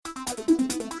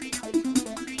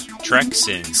Treks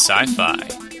in Sci-Fi.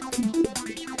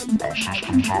 All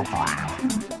systems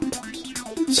operating.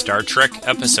 Star Trek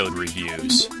episode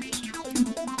reviews.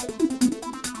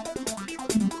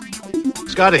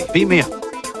 Scotty, beat me up.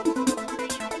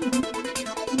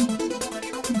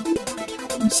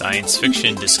 Science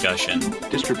fiction discussion.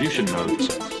 Distribution modes.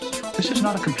 This is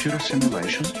not a computer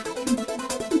simulation.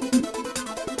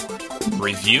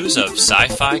 Reviews of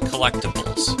sci-fi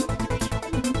collectibles.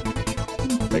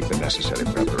 Make the necessary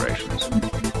preparations. The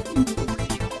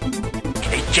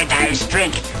Jedi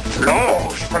strength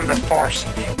flows from the Force.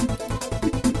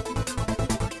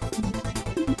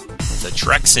 The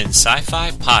Treks in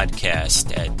Sci-Fi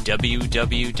podcast at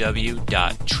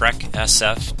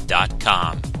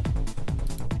www.treksf.com.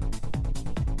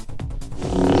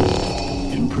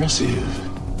 Impressive.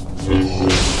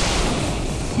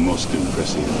 Most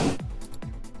impressive.